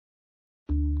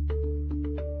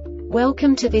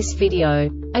Welcome to this video.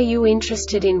 Are you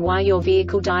interested in why your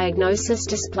vehicle diagnosis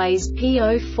displays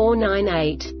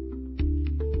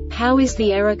P0498? How is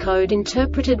the error code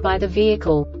interpreted by the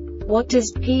vehicle? What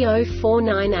does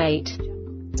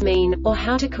P0498 mean, or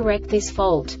how to correct this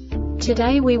fault?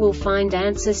 Today we will find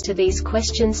answers to these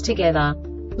questions together.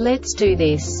 Let's do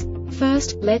this.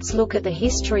 First, let's look at the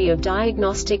history of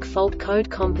diagnostic fault code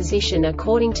composition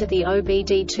according to the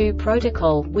OBD2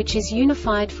 protocol, which is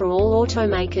unified for all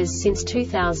automakers since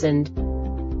 2000.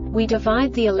 We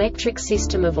divide the electric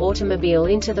system of automobile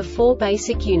into the four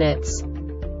basic units: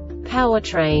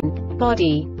 powertrain,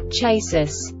 body,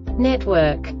 chassis,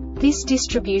 network. This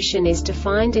distribution is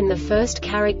defined in the first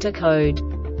character code.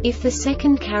 If the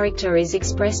second character is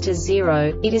expressed as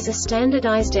 0, it is a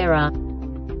standardized error.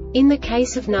 In the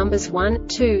case of numbers 1,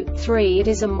 2, 3, it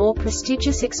is a more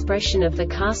prestigious expression of the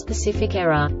car-specific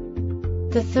error.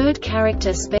 The third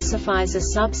character specifies a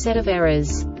subset of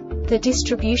errors. The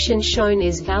distribution shown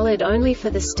is valid only for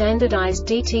the standardized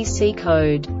DTC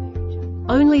code.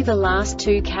 Only the last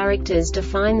two characters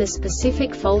define the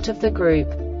specific fault of the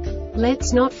group.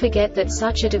 Let's not forget that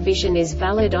such a division is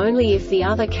valid only if the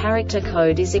other character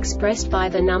code is expressed by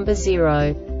the number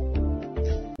 0.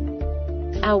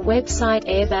 Our website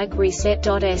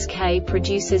airbagreset.sk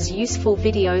produces useful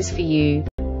videos for you.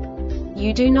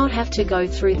 You do not have to go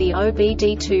through the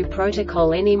OBD2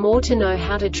 protocol anymore to know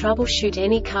how to troubleshoot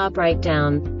any car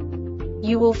breakdown.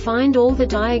 You will find all the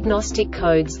diagnostic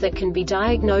codes that can be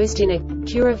diagnosed in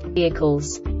Acura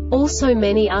vehicles. Also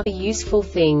many other useful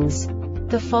things.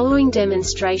 The following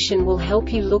demonstration will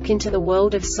help you look into the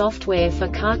world of software for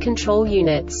car control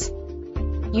units.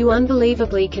 You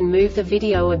unbelievably can move the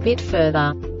video a bit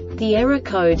further. The error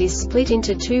code is split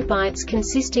into 2 bytes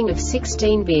consisting of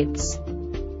 16 bits.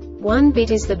 1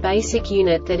 bit is the basic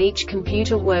unit that each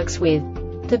computer works with.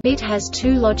 The bit has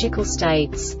 2 logical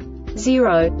states: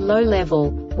 0, low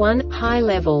level, 1, high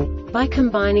level. By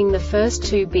combining the first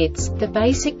 2 bits, the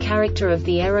basic character of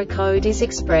the error code is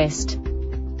expressed.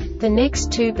 The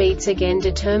next 2 beats again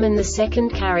determine the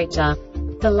second character.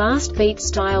 The last beat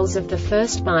styles of the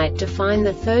first byte define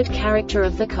the third character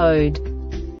of the code.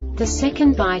 The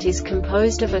second byte is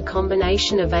composed of a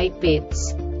combination of 8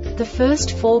 bits. The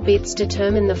first 4 bits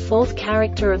determine the fourth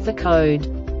character of the code.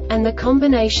 And the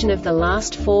combination of the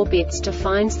last 4 bits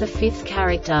defines the fifth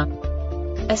character.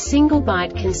 A single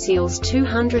byte conceals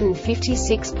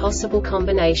 256 possible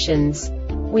combinations.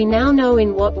 We now know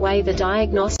in what way the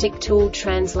diagnostic tool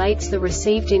translates the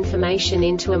received information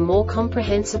into a more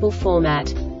comprehensible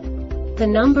format. The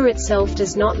number itself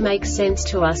does not make sense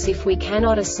to us if we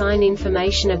cannot assign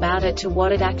information about it to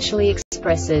what it actually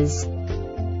expresses.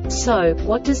 So,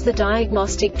 what does the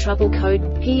Diagnostic Trouble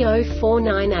Code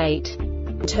P0498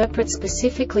 interpret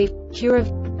specifically for Acura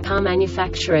car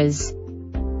manufacturers?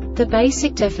 The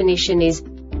basic definition is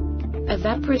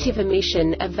Evaporative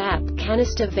emission EVAP,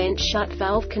 canister vent shut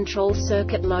valve control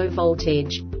circuit low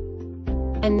voltage.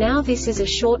 And now this is a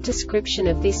short description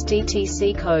of this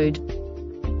DTC code.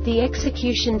 The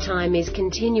execution time is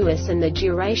continuous and the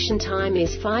duration time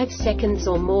is 5 seconds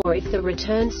or more if the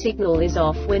return signal is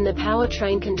off. When the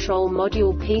powertrain control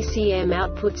module PCM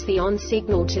outputs the on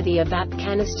signal to the EVAP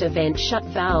canister vent shut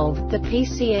valve, the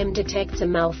PCM detects a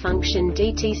malfunction.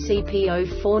 DTC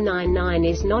P0499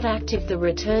 is not active. The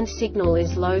return signal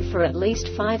is low for at least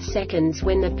 5 seconds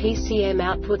when the PCM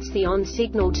outputs the on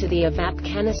signal to the EVAP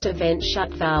canister vent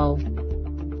shut valve.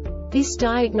 This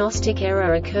diagnostic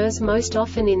error occurs most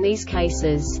often in these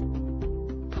cases: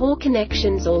 poor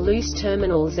connections or loose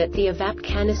terminals at the EVAP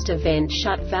canister vent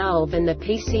shut valve and the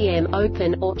PCM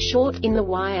open or short in the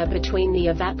wire between the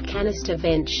EVAP canister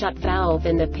vent shut valve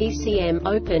and the PCM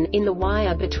open in the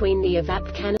wire between the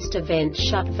EVAP canister vent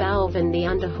shut valve and the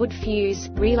underhood fuse,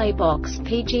 relay box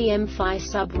PGM-Phi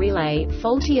sub-relay,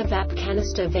 faulty EVAP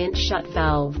canister vent shut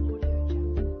valve.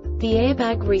 The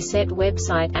Airbag Reset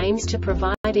website aims to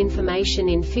provide information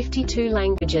in 52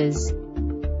 languages.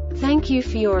 Thank you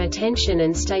for your attention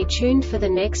and stay tuned for the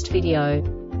next video.